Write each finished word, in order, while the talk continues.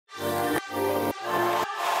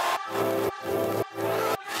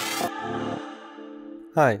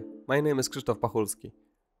Hi, my name is Krzysztof Pachulski.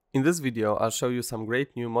 In this video, I'll show you some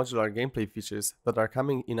great new modular gameplay features that are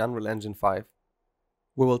coming in Unreal Engine 5.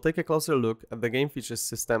 We will take a closer look at the game features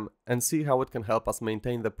system and see how it can help us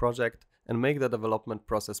maintain the project and make the development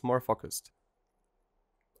process more focused.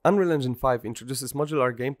 Unreal Engine 5 introduces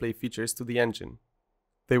modular gameplay features to the engine.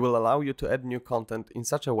 They will allow you to add new content in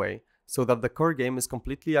such a way so that the core game is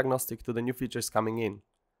completely agnostic to the new features coming in.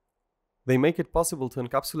 They make it possible to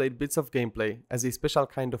encapsulate bits of gameplay as a special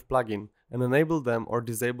kind of plugin and enable them or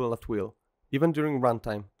disable at will, even during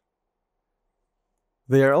runtime.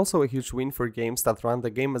 They are also a huge win for games that run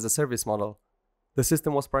the game as a service model. The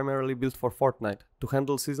system was primarily built for Fortnite to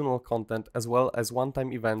handle seasonal content as well as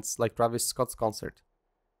one-time events like Travis Scott's concert.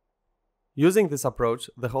 Using this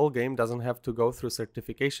approach, the whole game doesn't have to go through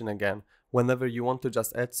certification again whenever you want to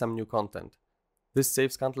just add some new content. This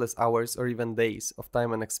saves countless hours or even days of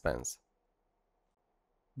time and expense.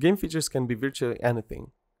 Game features can be virtually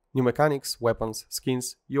anything: new mechanics, weapons,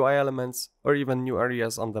 skins, UI elements, or even new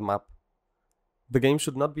areas on the map. The game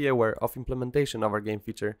should not be aware of implementation of our game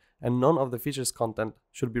feature, and none of the feature's content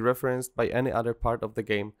should be referenced by any other part of the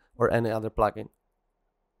game or any other plugin.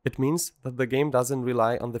 It means that the game doesn't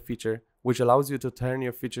rely on the feature, which allows you to turn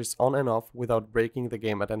your features on and off without breaking the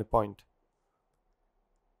game at any point.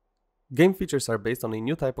 Game features are based on a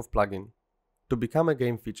new type of plugin. To become a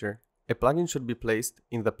game feature, a plugin should be placed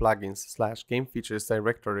in the plugins/game features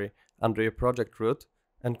directory under your project root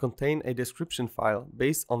and contain a description file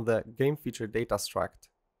based on the game feature data struct.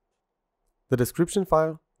 The description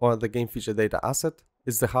file, or the game feature data asset,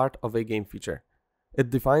 is the heart of a game feature. It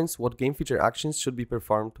defines what game feature actions should be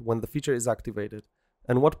performed when the feature is activated,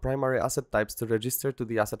 and what primary asset types to register to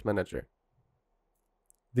the asset manager.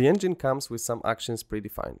 The engine comes with some actions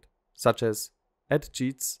predefined, such as add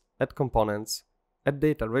cheats, add components, add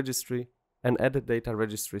data registry, and add a data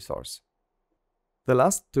registry source. The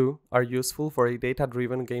last two are useful for a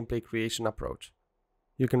data-driven gameplay creation approach.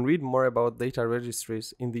 You can read more about data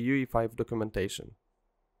registries in the UE5 documentation.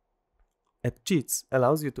 Add cheats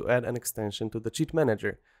allows you to add an extension to the cheat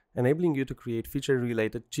manager, enabling you to create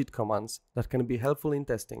feature-related cheat commands that can be helpful in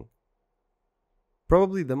testing.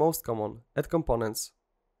 Probably the most common, add components,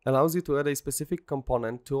 allows you to add a specific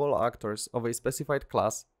component to all actors of a specified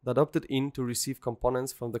class that opted in to receive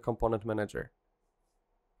components from the component manager.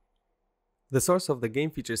 The source of the game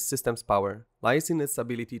features system's power lies in its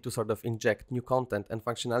ability to sort of inject new content and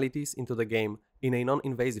functionalities into the game in a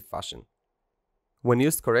non-invasive fashion. When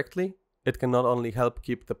used correctly, it can not only help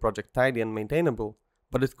keep the project tidy and maintainable,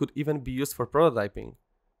 but it could even be used for prototyping.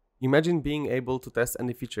 Imagine being able to test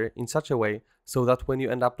any feature in such a way so that when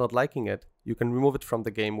you end up not liking it, you can remove it from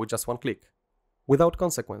the game with just one click, without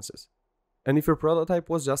consequences. And if your prototype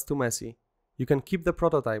was just too messy, you can keep the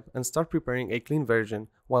prototype and start preparing a clean version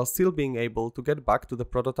while still being able to get back to the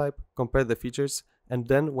prototype, compare the features, and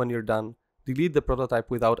then when you're done, delete the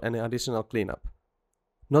prototype without any additional cleanup.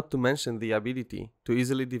 Not to mention the ability to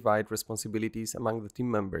easily divide responsibilities among the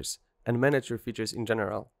team members and manage your features in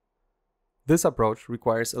general. This approach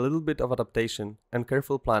requires a little bit of adaptation and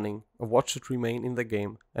careful planning of what should remain in the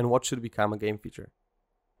game and what should become a game feature.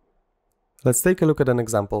 Let's take a look at an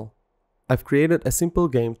example. I've created a simple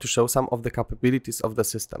game to show some of the capabilities of the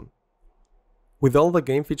system. With all the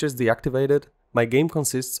game features deactivated, my game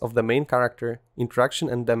consists of the main character, interaction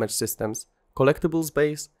and damage systems, collectibles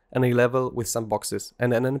base, and a level with some boxes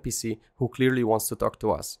and an NPC who clearly wants to talk to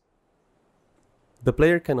us. The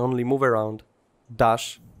player can only move around,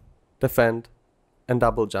 dash, defend, and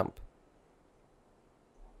double jump.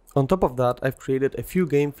 On top of that, I've created a few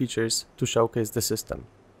game features to showcase the system.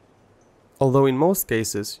 Although in most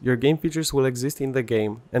cases, your game features will exist in the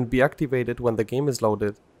game and be activated when the game is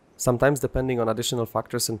loaded, sometimes depending on additional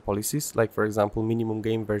factors and policies, like for example minimum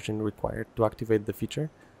game version required to activate the feature,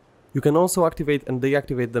 you can also activate and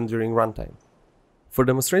deactivate them during runtime. For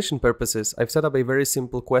demonstration purposes, I've set up a very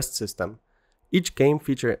simple quest system. Each game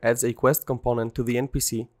feature adds a quest component to the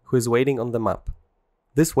NPC who is waiting on the map.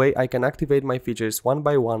 This way I can activate my features one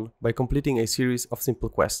by completing a series of simple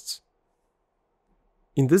quests.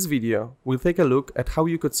 In this video, we'll take a look at how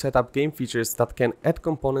you could set up game features that can add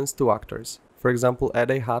components to actors. For example,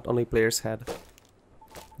 add a hat on a player's head,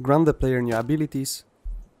 grant the player new abilities,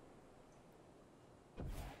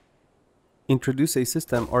 introduce a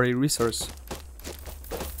system or a resource,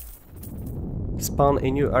 spawn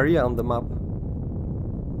a new area on the map,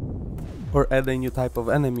 or add a new type of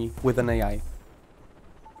enemy with an AI.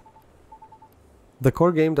 The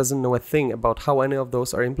core game doesn't know a thing about how any of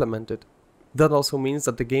those are implemented. That also means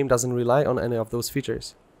that the game doesn't rely on any of those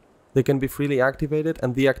features. They can be freely activated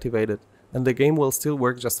and deactivated, and the game will still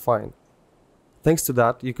work just fine. Thanks to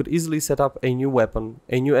that, you could easily set up a new weapon,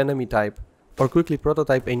 a new enemy type, or quickly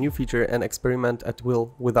prototype a new feature and experiment at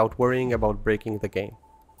will without worrying about breaking the game.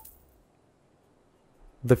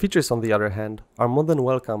 The features, on the other hand, are more than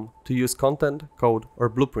welcome to use content, code, or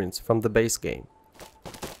blueprints from the base game.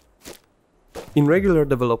 In regular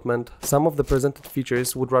development, some of the presented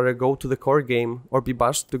features would rather go to the core game or be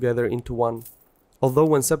bashed together into one. Although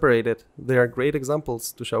when separated, they are great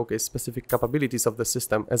examples to showcase specific capabilities of the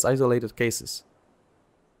system as isolated cases.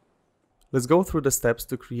 Let's go through the steps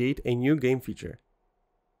to create a new game feature.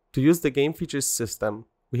 To use the Game Features system,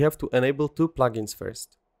 we have to enable two plugins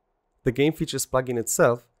first. The Game Features plugin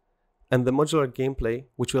itself and the Modular Gameplay,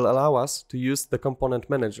 which will allow us to use the Component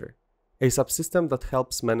Manager, a subsystem that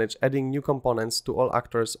helps manage adding new components to all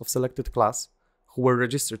actors of selected class who were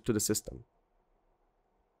registered to the system.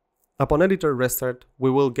 Upon editor restart, we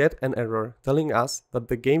will get an error telling us that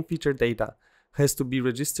the game feature data has to be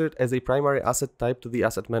registered as a primary asset type to the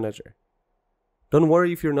Asset Manager. Don't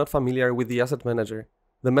worry if you're not familiar with the Asset Manager.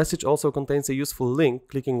 The message also contains a useful link,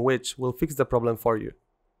 clicking which will fix the problem for you.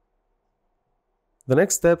 The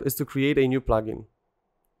next step is to create a new plugin.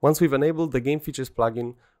 Once we've enabled the Game Features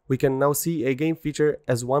plugin, we can now see a game feature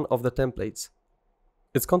as one of the templates.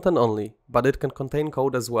 It's content only, but it can contain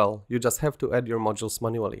code as well, you just have to add your modules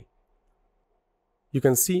manually. You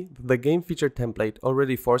can see that the game feature template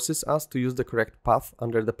already forces us to use the correct path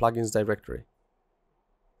under the plugins directory.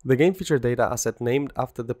 The game feature data asset named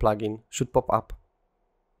after the plugin should pop up.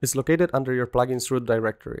 It's located under your plugin's root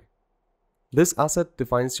directory. This asset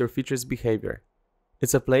defines your feature's behavior.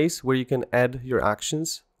 It's a place where you can add your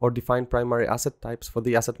actions or define primary asset types for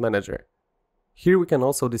the Asset Manager. Here we can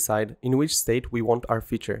also decide in which state we want our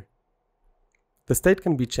feature. The state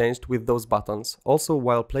can be changed with those buttons, also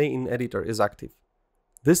while Play in Editor is active.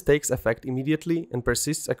 This takes effect immediately and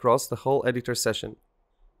persists across the whole editor session.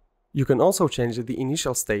 You can also change the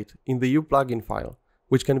initial state in the uPlugin file,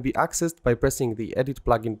 which can be accessed by pressing the Edit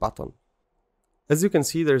Plugin button. As you can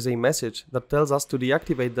see, there's a message that tells us to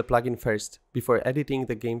deactivate the plugin first, before editing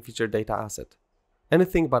the game feature data asset.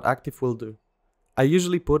 Anything but active will do. I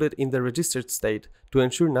usually put it in the registered state to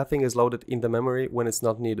ensure nothing is loaded in the memory when it's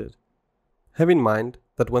not needed. Have in mind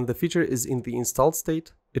that when the feature is in the installed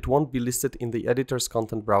state, it won't be listed in the editor's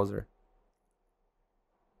content browser.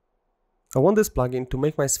 I want this plugin to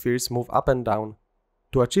make my spheres move up and down.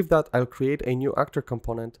 To achieve that, I'll create a new actor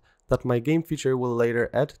component that my game feature will later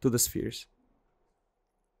add to the spheres.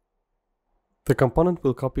 The component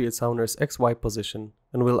will copy its owner's XY position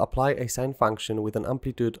and will apply a sine function with an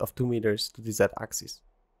amplitude of 2 meters to the Z axis.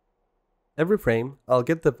 Every frame, I'll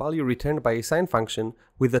get the value returned by a sine function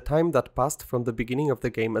with the time that passed from the beginning of the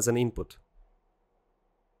game as an input.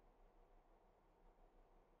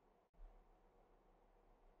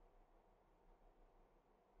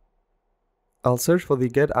 I'll search for the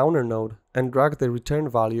getOwner node and drag the return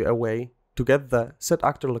value away to get the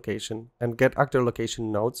setActorLocation and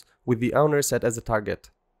getActorLocation nodes with the owner set as a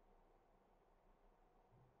target.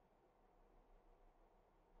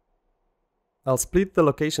 I'll split the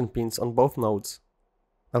location pins on both nodes.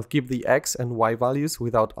 I'll keep the X and Y values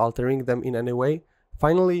without altering them in any way.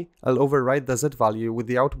 Finally, I'll override the Z value with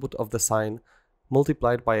the output of the sine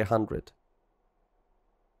multiplied by 100.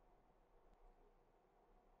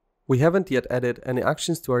 We haven't yet added any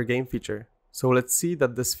actions to our game feature, so let's see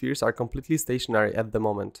that the spheres are completely stationary at the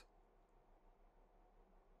moment.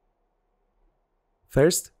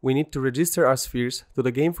 First, we need to register our spheres to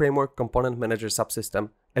the Game Framework Component Manager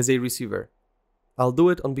subsystem as a receiver. I'll do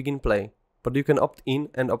it on Begin Play, but you can opt in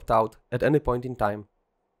and opt out at any point in time.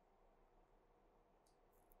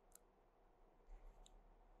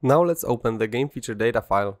 Now let's open the game feature data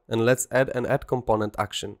file and let's add an add component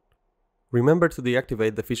action. Remember to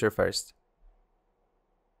deactivate the feature first.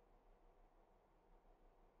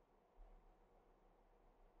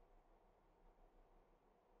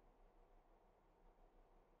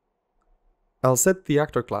 I'll set the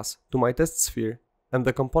actor class to my test sphere and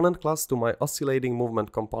the component class to my oscillating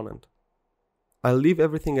movement component. I'll leave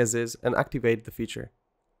everything as is and activate the feature.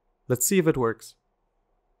 Let's see if it works.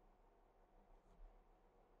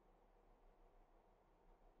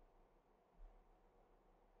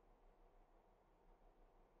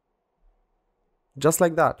 Just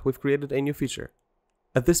like that, we've created a new feature.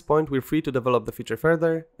 At this point, we're free to develop the feature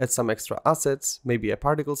further, add some extra assets, maybe a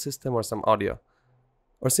particle system or some audio,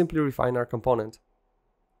 or simply refine our component.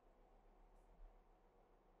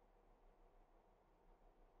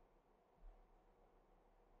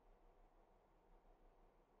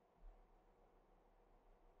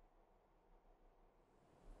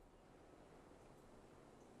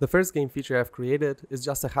 The first game feature I've created is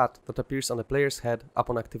just a hat that appears on the player's head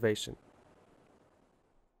upon activation.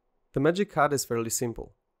 The magic HUD is fairly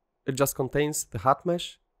simple. It just contains the HUD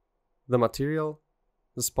mesh, the material,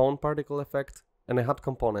 the spawn particle effect, and a HUD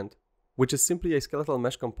component, which is simply a skeletal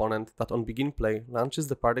mesh component that on begin play launches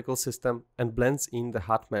the particle system and blends in the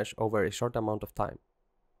HUD mesh over a short amount of time.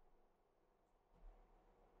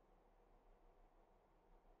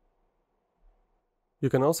 You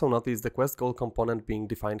can also notice the quest goal component being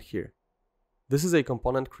defined here. This is a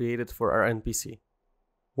component created for our NPC.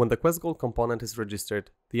 When the quest goal component is registered,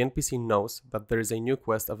 the NPC knows that there is a new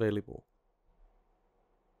quest available.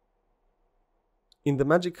 In the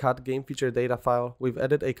Magic HUD game feature data file, we've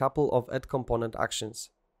added a couple of add component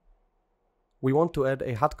actions. We want to add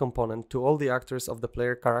a HUD component to all the actors of the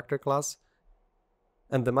player character class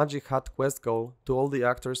and the Magic HUD quest goal to all the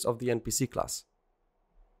actors of the NPC class.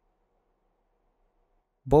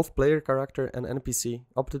 Both player character and NPC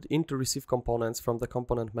opted in to receive components from the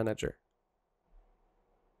component manager.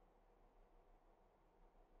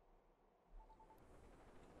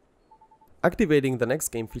 Activating the next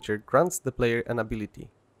game feature grants the player an ability.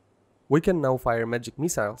 We can now fire magic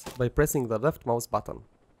missiles by pressing the left mouse button.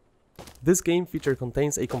 This game feature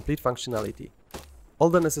contains a complete functionality. All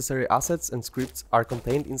the necessary assets and scripts are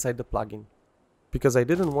contained inside the plugin. Because I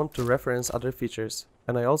didn't want to reference other features,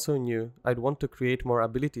 and I also knew I'd want to create more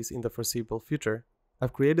abilities in the foreseeable future,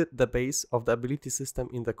 I've created the base of the ability system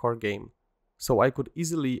in the core game, so I could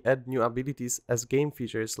easily add new abilities as game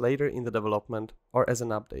features later in the development or as an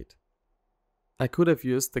update. I could have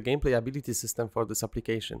used the gameplay ability system for this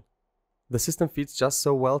application. The system fits just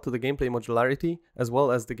so well to the gameplay modularity as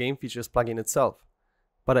well as the game features plugin itself,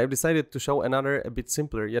 but I've decided to show another a bit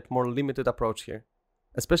simpler yet more limited approach here,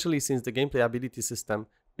 especially since the gameplay ability system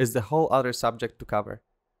is the whole other subject to cover.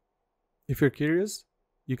 If you're curious,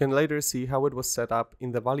 you can later see how it was set up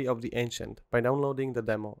in the Valley of the Ancient by downloading the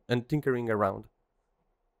demo and tinkering around.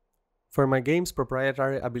 For my game's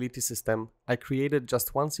proprietary ability system, I created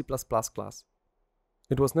just one C++ class.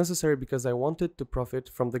 It was necessary because I wanted to profit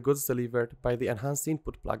from the goods delivered by the Enhanced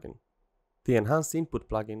Input plugin. The Enhanced Input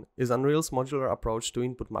plugin is Unreal's modular approach to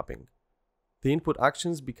input mapping. The input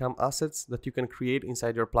actions become assets that you can create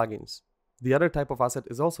inside your plugins. The other type of asset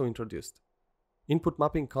is also introduced. Input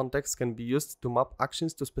mapping context can be used to map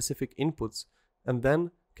actions to specific inputs and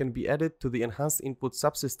then can be added to the Enhanced Input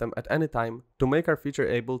subsystem at any time to make our feature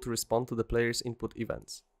able to respond to the player's input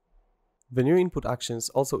events. The new input actions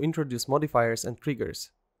also introduce modifiers and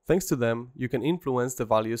triggers. Thanks to them, you can influence the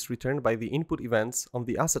values returned by the input events on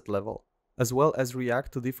the asset level, as well as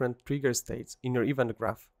react to different trigger states in your event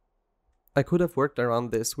graph. I could have worked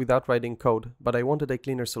around this without writing code, but I wanted a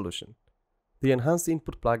cleaner solution. The Enhanced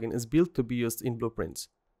Input plugin is built to be used in blueprints.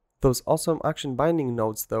 Those awesome action binding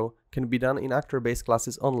nodes, though, can be done in actor-based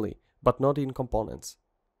classes only, but not in components.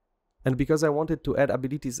 And because I wanted to add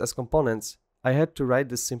abilities as components, I had to write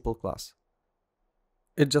this simple class.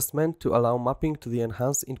 It just meant to allow mapping to the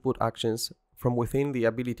enhanced input actions from within the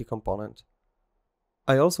ability component.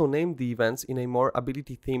 I also named the events in a more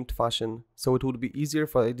ability-themed fashion, so it would be easier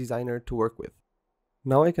for a designer to work with.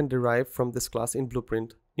 Now I can derive from this class in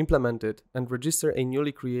Blueprint, implement it, and register a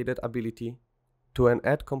newly created ability to an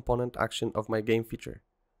add component action of my game feature.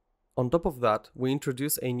 On top of that, we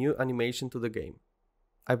introduce a new animation to the game.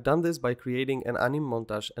 I've done this by creating an anim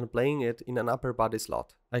montage and playing it in an upper body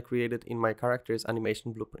slot I created in my character's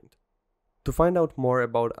animation blueprint. To find out more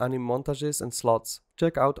about anim montages and slots,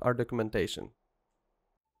 check out our documentation.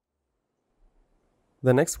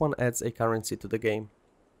 The next one adds a currency to the game.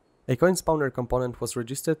 A coin spawner component was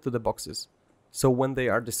registered to the boxes, so when they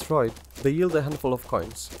are destroyed, they yield a handful of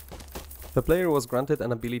coins. The player was granted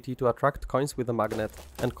an ability to attract coins with a magnet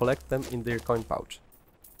and collect them in their coin pouch.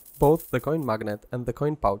 Both the coin magnet and the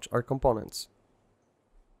coin pouch are components.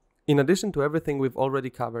 In addition to everything we've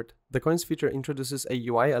already covered, the coins feature introduces a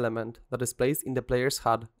UI element that is placed in the player's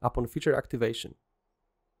HUD upon feature activation.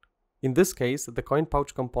 In this case, the coin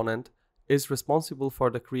pouch component is responsible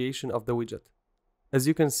for the creation of the widget. As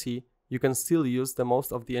you can see, you can still use the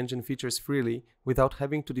most of the engine features freely without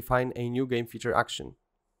having to define a new game feature action.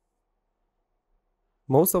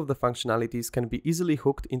 Most of the functionalities can be easily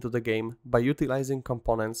hooked into the game by utilizing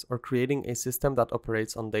components or creating a system that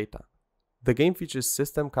operates on data. The game features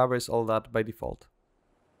system covers all that by default.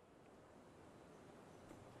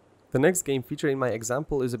 The next game feature in my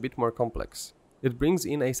example is a bit more complex. It brings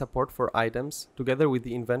in a support for items together with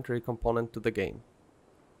the inventory component to the game.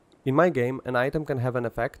 In my game, an item can have an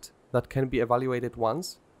effect that can be evaluated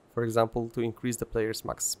once, for example to increase the player's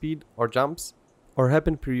max speed or jumps, or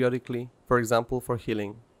happen periodically, for example for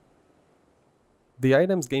healing. The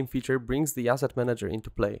items game feature brings the asset manager into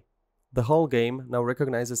play. The whole game now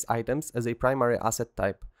recognizes items as a primary asset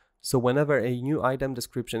type, so whenever a new item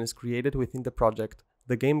description is created within the project,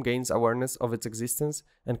 the game gains awareness of its existence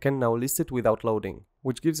and can now list it without loading,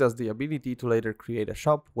 which gives us the ability to later create a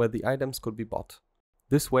shop where the items could be bought.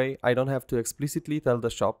 This way, I don't have to explicitly tell the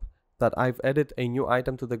shop that I've added a new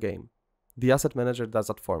item to the game. The asset manager does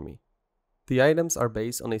that for me. The items are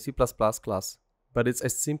based on a C++ class, but it's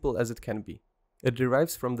as simple as it can be. It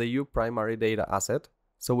derives from the U primary data asset,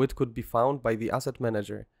 so it could be found by the asset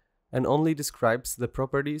manager, and only describes the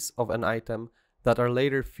properties of an item that are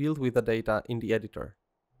later filled with the data in the editor.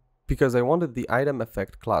 Because I wanted the item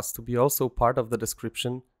effect class to be also part of the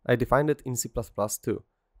description, I defined it in C++ too,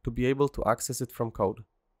 to be able to access it from code.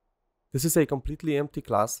 This is a completely empty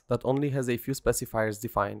class that only has a few specifiers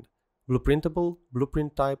defined: blueprintable,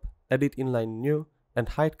 blueprint type, edit inline new, and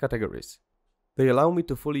hide categories. They allow me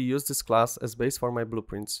to fully use this class as base for my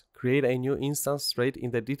blueprints, create a new instance straight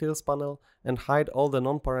in the details panel, and hide all the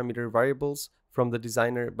non-parameter variables from the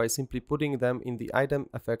designer by simply putting them in the item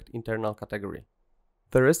effect internal category.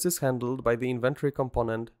 The rest is handled by the inventory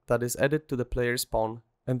component that is added to the player spawn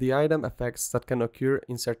and the item effects that can occur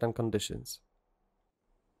in certain conditions.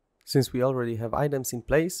 Since we already have items in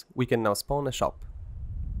place, we can now spawn a shop.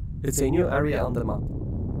 It's a new area on the map.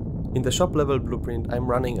 In the shop level blueprint, I'm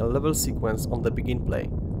running a level sequence on the begin play,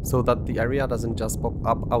 so that the area doesn't just pop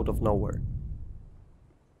up out of nowhere.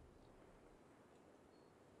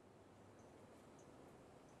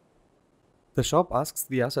 The shop asks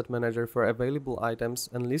the asset manager for available items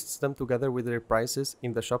and lists them together with their prices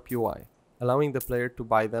in the shop UI, allowing the player to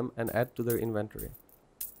buy them and add to their inventory.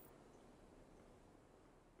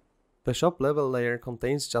 The shop level layer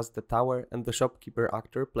contains just the tower and the shopkeeper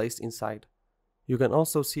actor placed inside. You can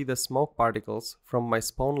also see the smoke particles from my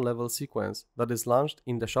spawn level sequence that is launched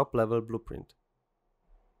in the shop level blueprint.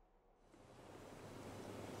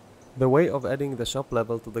 The way of adding the shop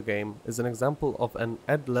level to the game is an example of an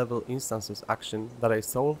add level instances action that I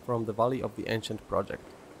stole from the Valley of the Ancient project.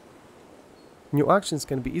 New actions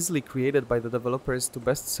can be easily created by the developers to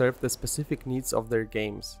best serve the specific needs of their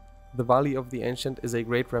games. The Valley of the Ancient is a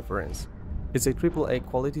great reference. It's a AAA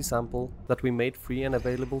quality sample that we made free and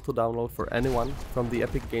available to download for anyone from the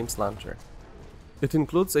Epic Games launcher. It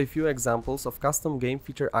includes a few examples of custom game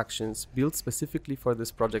feature actions built specifically for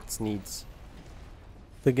this project's needs.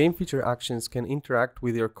 The game feature actions can interact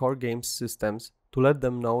with your core game's systems to let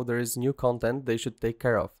them know there is new content they should take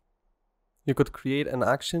care of. You could create an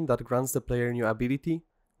action that grants the player new ability,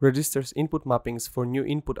 registers input mappings for new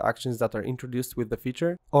input actions that are introduced with the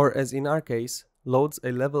feature, or as in our case, loads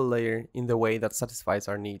a level layer in the way that satisfies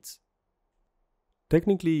our needs.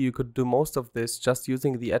 Technically, you could do most of this just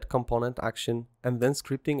using the add component action and then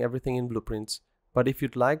scripting everything in blueprints, but if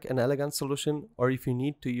you'd like an elegant solution or if you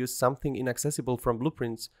need to use something inaccessible from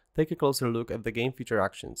blueprints, take a closer look at the game feature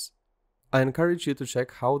actions. I encourage you to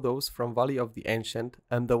check how those from Valley of the Ancient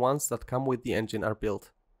and the ones that come with the engine are built,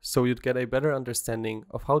 so you'd get a better understanding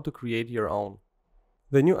of how to create your own.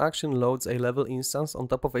 The new action loads a level instance on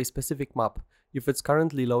top of a specific map if it's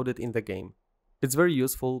currently loaded in the game. It's very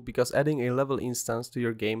useful because adding a level instance to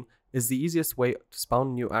your game is the easiest way to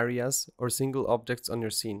spawn new areas or single objects on your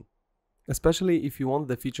scene, especially if you want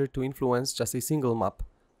the feature to influence just a single map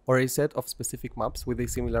or a set of specific maps with a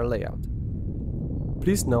similar layout.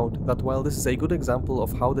 Please note that while this is a good example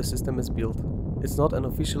of how the system is built, it's not an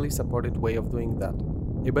officially supported way of doing that.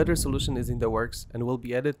 A better solution is in the works and will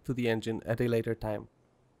be added to the engine at a later time.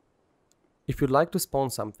 If you'd like to spawn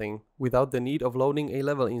something without the need of loading a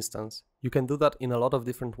level instance, you can do that in a lot of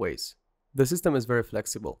different ways. The system is very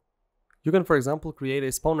flexible. You can, for example, create a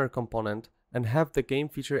spawner component and have the game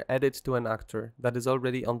feature added to an actor that is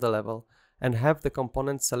already on the level, and have the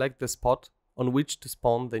component select the spot on which to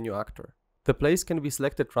spawn the new actor. The place can be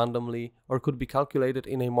selected randomly or could be calculated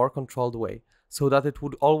in a more controlled way, so that it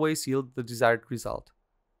would always yield the desired result.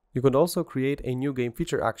 You could also create a new game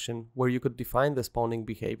feature action where you could define the spawning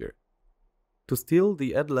behavior. To steal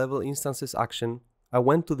the add level instances action, I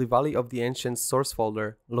went to the Valley of the Ancient source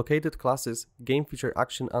folder, located classes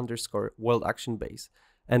gamefeatureaction_world_action_base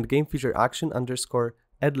and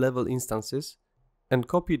gamefeatureaction_add level instances, and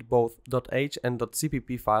copied both .h and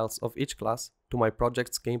 .cpp files of each class to my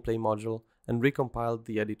project's gameplay module and recompiled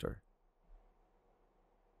the editor.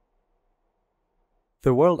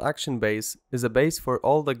 The world action base is a base for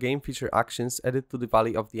all the game feature actions added to the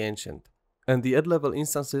Valley of the Ancient, and the add level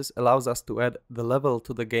instances allows us to add the level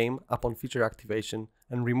to the game upon feature activation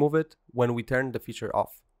and remove it when we turn the feature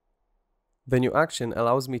off. The new action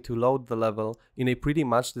allows me to load the level in a pretty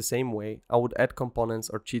much the same way I would add components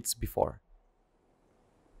or cheats before.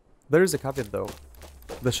 There is a caveat though.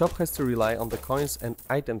 The shop has to rely on the coins and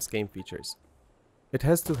items game features. It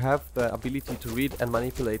has to have the ability to read and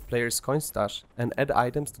manipulate players' coin stash and add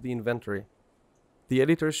items to the inventory. The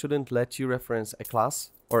editor shouldn't let you reference a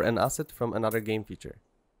class or an asset from another game feature.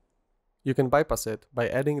 You can bypass it by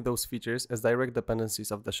adding those features as direct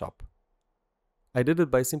dependencies of the shop. I did it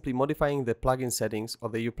by simply modifying the plugin settings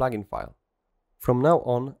of the UE5 file. From now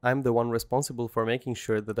on, I'm the one responsible for making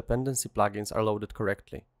sure the dependency plugins are loaded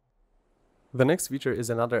correctly. The next feature is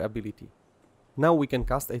another ability. Now we can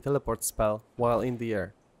cast a teleport spell while in the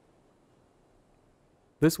air.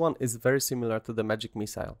 This one is very similar to the magic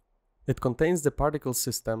missile. It contains the particle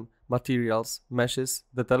system, materials, meshes,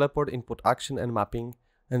 the teleport input action and mapping,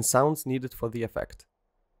 and sounds needed for the effect.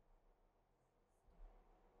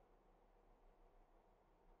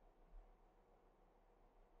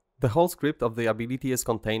 The whole script of the ability is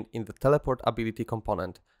contained in the teleport ability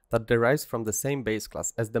component that derives from the same base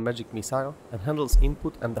class as the magic missile and handles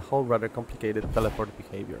input and the whole rather complicated teleport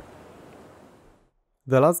behavior.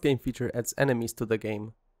 The last game feature adds enemies to the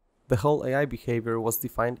game. The whole AI behavior was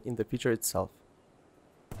defined in the feature itself.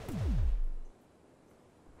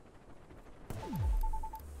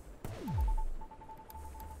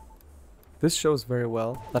 This shows very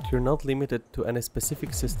well that you're not limited to any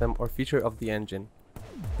specific system or feature of the engine.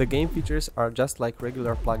 The game features are just like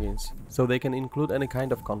regular plugins, so they can include any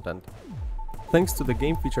kind of content. Thanks to the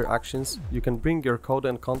game feature actions, you can bring your code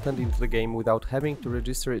and content into the game without having to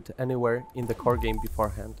register it anywhere in the core game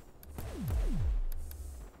beforehand.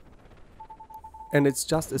 And it's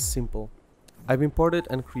just as simple. I've imported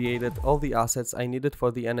and created all the assets I needed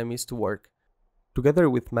for the enemies to work, together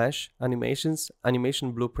with mesh, animations,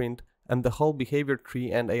 animation blueprint, and the whole behavior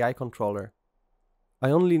tree and AI controller. I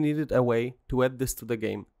only needed a way to add this to the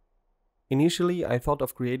game. Initially, I thought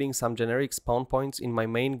of creating some generic spawn points in my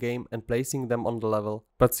main game and placing them on the level,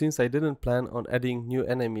 but since I didn't plan on adding new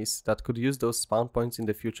enemies that could use those spawn points in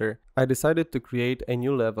the future, I decided to create a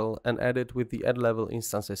new level and add it with the add level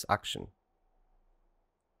instances action.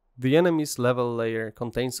 The enemy's level layer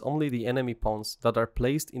contains only the enemy pawns that are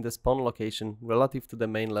placed in the spawn location relative to the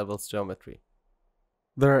main level's geometry.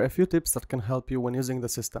 There are a few tips that can help you when using the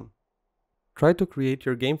system. Try to create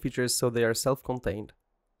your game features so they are self-contained.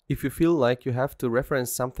 If you feel like you have to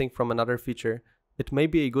reference something from another feature, it may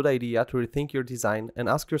be a good idea to rethink your design and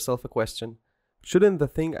ask yourself a question. Shouldn't the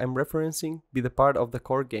thing I'm referencing be the part of the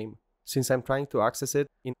core game, since I'm trying to access it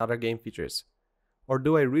in other game features? Or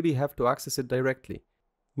do I really have to access it directly?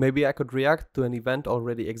 Maybe I could react to an event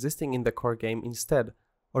already existing in the core game instead,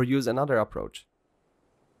 or use another approach.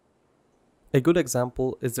 A good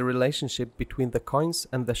example is the relationship between the coins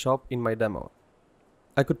and the shop in my demo.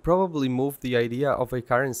 I could probably move the idea of a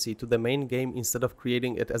currency to the main game instead of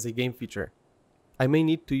creating it as a game feature. I may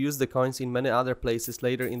need to use the coins in many other places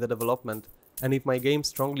later in the development, and if my game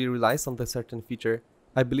strongly relies on the certain feature,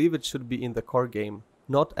 I believe it should be in the core game,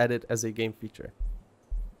 not added as a game feature.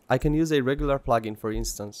 I can use a regular plugin, for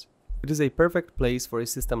instance. It is a perfect place for a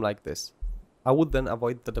system like this. I would then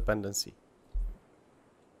avoid the dependency.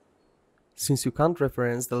 Since you can't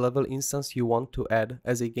reference the level instance you want to add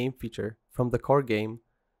as a game feature from the core game,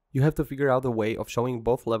 you have to figure out a way of showing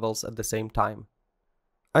both levels at the same time.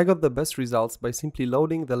 I got the best results by simply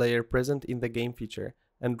loading the layer present in the game feature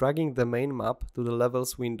and dragging the main map to the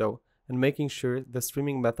levels window and making sure the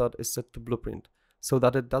streaming method is set to blueprint so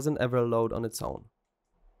that it doesn't ever load on its own.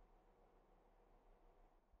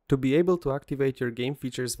 To be able to activate your game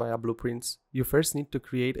features via blueprints, you first need to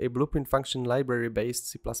create a blueprint function library-based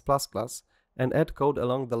C++ class and add code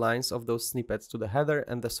along the lines of those snippets to the header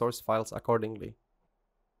and the source files accordingly.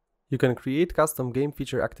 You can create custom game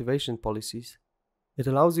feature activation policies. It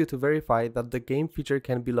allows you to verify that the game feature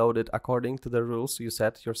can be loaded according to the rules you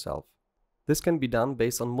set yourself. This can be done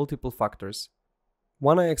based on multiple factors.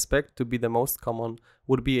 One I expect to be the most common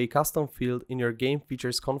would be a custom field in your game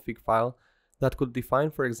features config file that could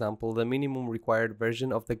define, for example, the minimum required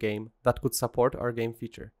version of the game that could support our game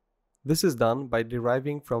feature. This is done by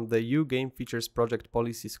deriving from the uGameFeatures project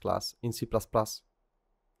policies class in C++.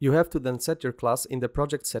 You have to then set your class in the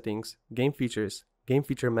project settings, game features, game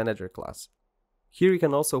feature manager class. Here you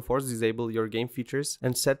can also force disable your game features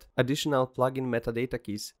and set additional plugin metadata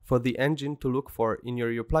keys for the engine to look for in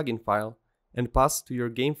your uPlugin file and pass to your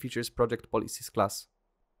game features project policies class.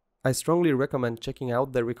 I strongly recommend checking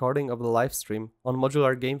out the recording of the live stream on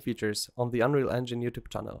Modular Game Features on the Unreal Engine YouTube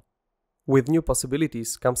channel. With new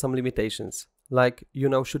possibilities come some limitations, like you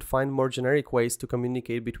now should find more generic ways to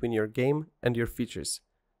communicate between your game and your features,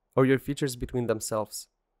 or your features between themselves.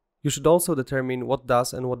 You should also determine what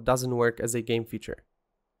does and what doesn't work as a game feature.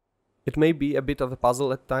 It may be a bit of a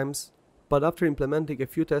puzzle at times, but after implementing a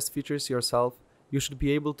few test features yourself, you should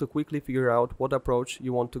be able to quickly figure out what approach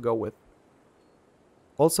you want to go with.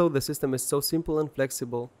 Also, the system is so simple and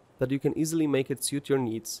flexible that you can easily make it suit your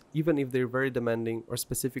needs, even if they're very demanding or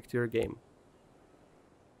specific to your game.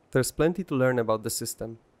 There's plenty to learn about the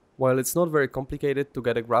system. While it's not very complicated to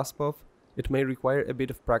get a grasp of, it may require a bit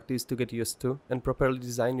of practice to get used to and properly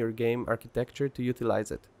design your game architecture to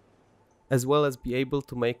utilize it, as well as be able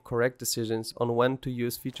to make correct decisions on when to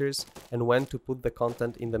use features and when to put the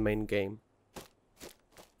content in the main game.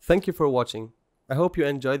 Thank you for watching. I hope you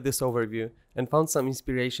enjoyed this overview and found some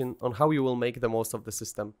inspiration on how you will make the most of the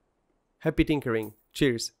system. Happy tinkering!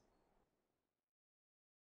 Cheers!